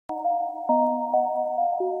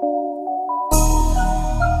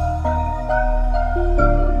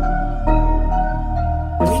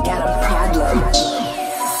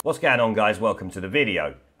What's going on, guys? Welcome to the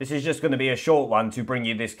video. This is just going to be a short one to bring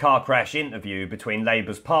you this car crash interview between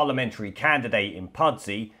Labour's parliamentary candidate in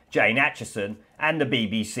Pudsey, Jane Aitchison, and the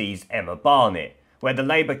BBC's Emma Barnett, where the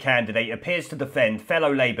Labour candidate appears to defend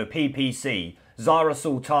fellow Labour PPC Zarah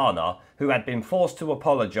Sultana, who had been forced to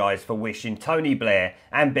apologise for wishing Tony Bliar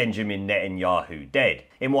and Benjamin Netanyahu dead.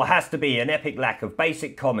 In what has to be an epic lack of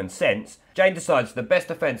basic common sense, Jane decides the best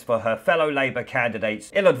defence for her fellow Labour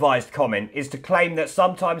candidate's ill-advised comment is to claim that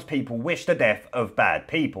sometimes people wish the death of bad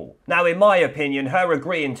people. Now, in my opinion, her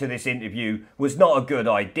agreeing to this interview was not a good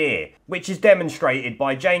idea, which is demonstrated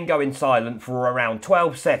by Jane going silent for around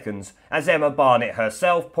 12 seconds, as Emma Barnett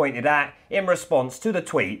herself pointed out in response to the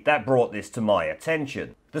tweet that brought this to my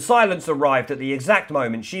attention. The silence arrived at the exact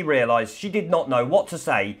moment she realised she did not know what to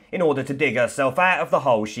say in order to dig herself out of the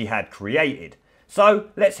hole she had created. So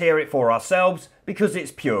let's hear it for ourselves, because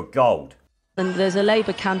it's pure gold. And there's a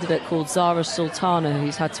Labour candidate called Zarah Sultana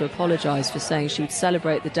who's had to apologise for saying she would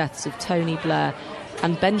celebrate the deaths of Tony Bliar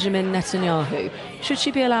and Benjamin Netanyahu. Should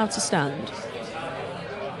she be allowed to stand?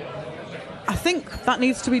 I think that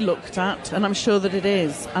needs to be looked at, and I'm sure that it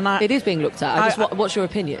is. And it is being looked at. What's your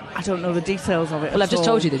opinion? I don't know the details of it. Well, I've just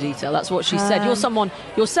told you the detail. That's what she said. You're someone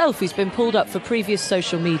yourself who's been pulled up for previous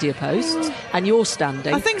social media posts, and you're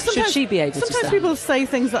standing. I think should she be able to stand? Sometimes people say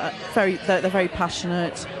things that are they're very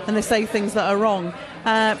passionate, and they say things that are wrong.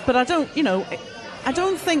 But I don't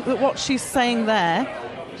think that what she's saying there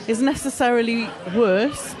is necessarily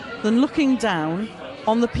worse than looking down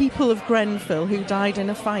on the people of Grenfell who died in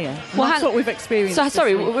a fire. Well, that's what we've experienced. So,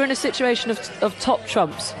 sorry, we're in a situation of top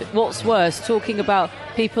trumps. What's worse, talking about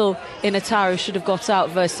people in a tower who should have got out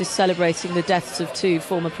versus celebrating the deaths of two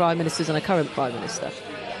former Prime Ministers and a current Prime Minister?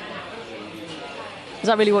 Is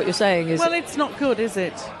that really what you're saying? Well, it's not good, is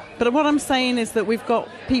it? But what I'm saying is that we've got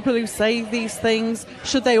people who say these things.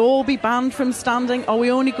 Should they all be banned from standing? Are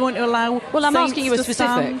we only going to allow Well, I'm asking you a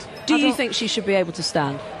specific. Do you think she should be able to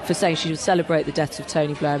stand for saying she would celebrate the deaths of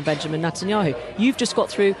Tony Bliar and Benjamin Netanyahu? You've just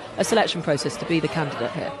got through a selection process to be the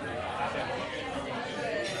candidate here.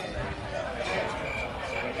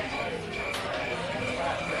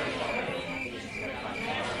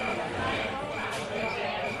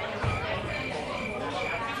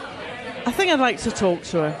 I think I'd like to talk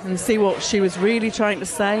to her and see what she was really trying to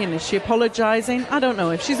say, and is she apologising? I don't know.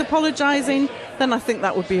 If she's apologising, then I think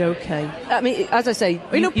that would be okay. I mean, as I say,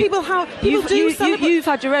 you've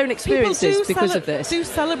had your own experiences because of this. Do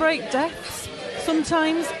celebrate deaths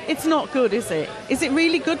sometimes. It's not good, is it? Is it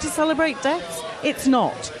really good to celebrate deaths? It's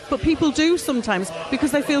not. But people do sometimes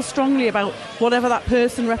because they feel strongly about whatever that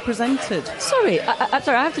person represented. Sorry, I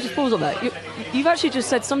have to just pause on that. You've actually just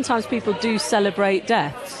said sometimes people do celebrate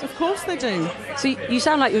deaths. Of course they do. So you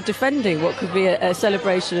sound like you're defending what could be a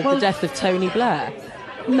celebration of the death of Tony Bliar.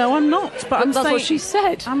 No, I'm not. But that's what she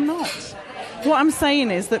said. I'm not. What I'm saying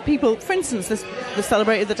is that people, for instance, they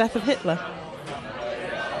celebrated the death of Hitler.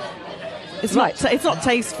 It's not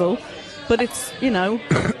tasteful, but it's,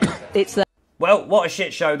 it's there. Well, what a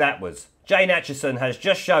shit show that was. Jane Aitchison has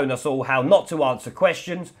just shown us all how not to answer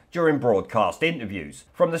questions during broadcast interviews.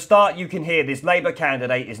 From the start, you can hear this Labour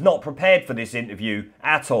candidate is not prepared for this interview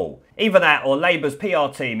at all. Either that or Labour's PR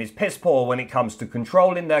team is piss poor when it comes to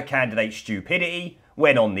controlling their candidate's stupidity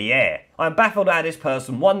when on the air. I'm baffled how this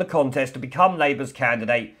person won the contest to become Labour's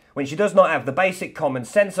candidate when she does not have the basic common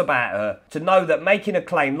sense about her to know that making a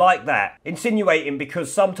claim like that, insinuating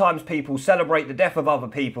because sometimes people celebrate the death of other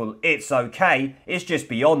people, it's okay, is just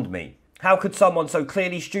beyond me. How could someone so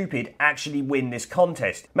clearly stupid actually win this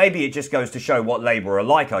contest? Maybe it just goes to show what Labour are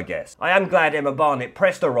like, I guess. I am glad Emma Barnett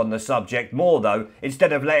pressed her on the subject more though,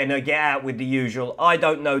 instead of letting her get out with the usual "I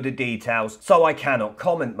don't know the details, so I cannot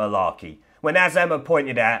comment" malarkey, when, as Emma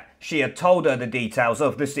pointed out, she had told her the details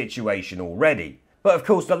of the situation already. But of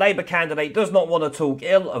course the Labour candidate does not want to talk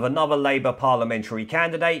ill of another Labour parliamentary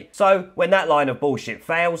candidate, so when that line of bullshit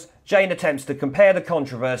fails, Jane attempts to compare the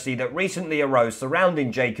controversy that recently arose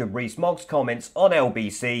surrounding Jacob Rees-Mogg's comments on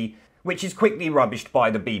LBC, which is quickly rubbished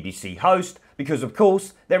by the BBC host, because of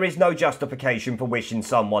course there is no justification for wishing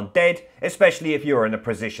someone dead, especially if you're in a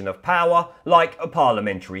position of power like a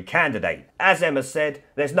parliamentary candidate. As Emma said,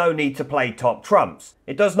 there's no need to play top trumps.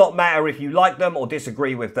 It does not matter if you like them or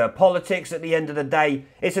disagree with their politics. At the end of the day,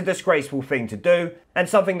 it's a disgraceful thing to do, and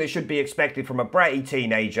something that should be expected from a bratty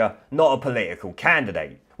teenager, not a political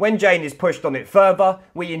candidate. When Jane is pushed on it further,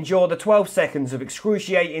 we endure the 12 seconds of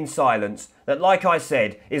excruciating silence that, like I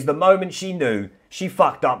said, is the moment she knew she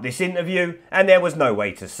fucked up this interview and there was no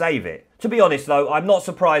way to save it. To be honest though, I'm not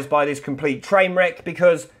surprised by this complete train wreck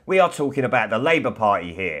because we are talking about the Labour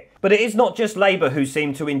Party here. But it is not just Labour who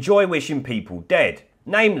seem to enjoy wishing people dead,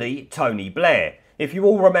 namely Tony Bliar. If you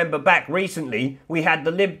all remember back recently, we had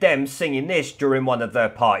the Lib Dems singing this during one of their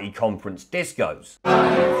party conference discos.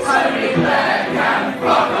 Tony Blair can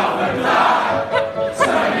fuck off and die.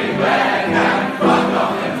 Tony Blair can fuck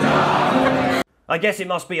off and die. I guess it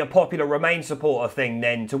must be a popular Remain supporter thing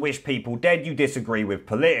then to wish people dead you disagree with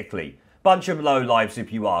politically. Bunch of lowlives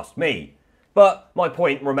if you ask me. But my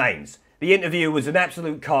point remains. The interview was an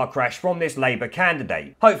absolute car crash from this Labour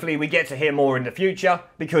candidate. Hopefully we get to hear more in the future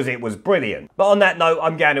because it was brilliant. But on that note,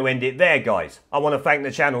 I'm going to end it there, guys. I want to thank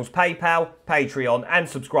the channel's PayPal, Patreon and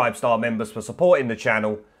Subscribe-Star members for supporting the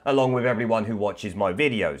channel, along with everyone who watches my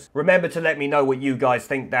videos. Remember to let me know what you guys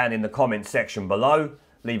think down in the comments section below.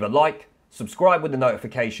 Leave a like, subscribe with the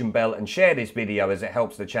notification bell and share this video as it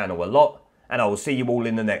helps the channel a lot. And I will see you all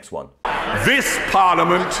in the next one. This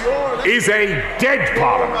Parliament is a dead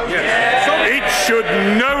Parliament. Yes. It should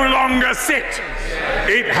no longer sit.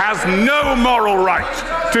 It has no moral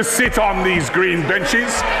right to sit on these green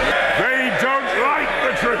benches. They don't like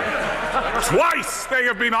the truth. Twice they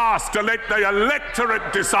have been asked to let the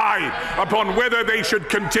electorate decide upon whether they should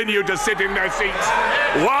continue to sit in their seats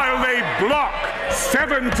while they block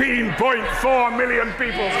 17.4 million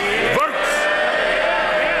people's votes.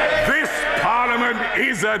 Parliament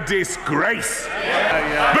is a disgrace,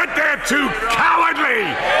 but they're too cowardly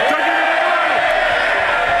to give it a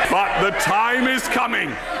go. But the time is coming.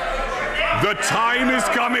 The time is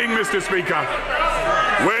coming, Mr. Speaker,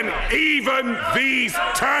 when even these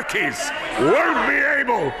turkeys won't be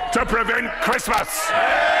able to prevent Christmas.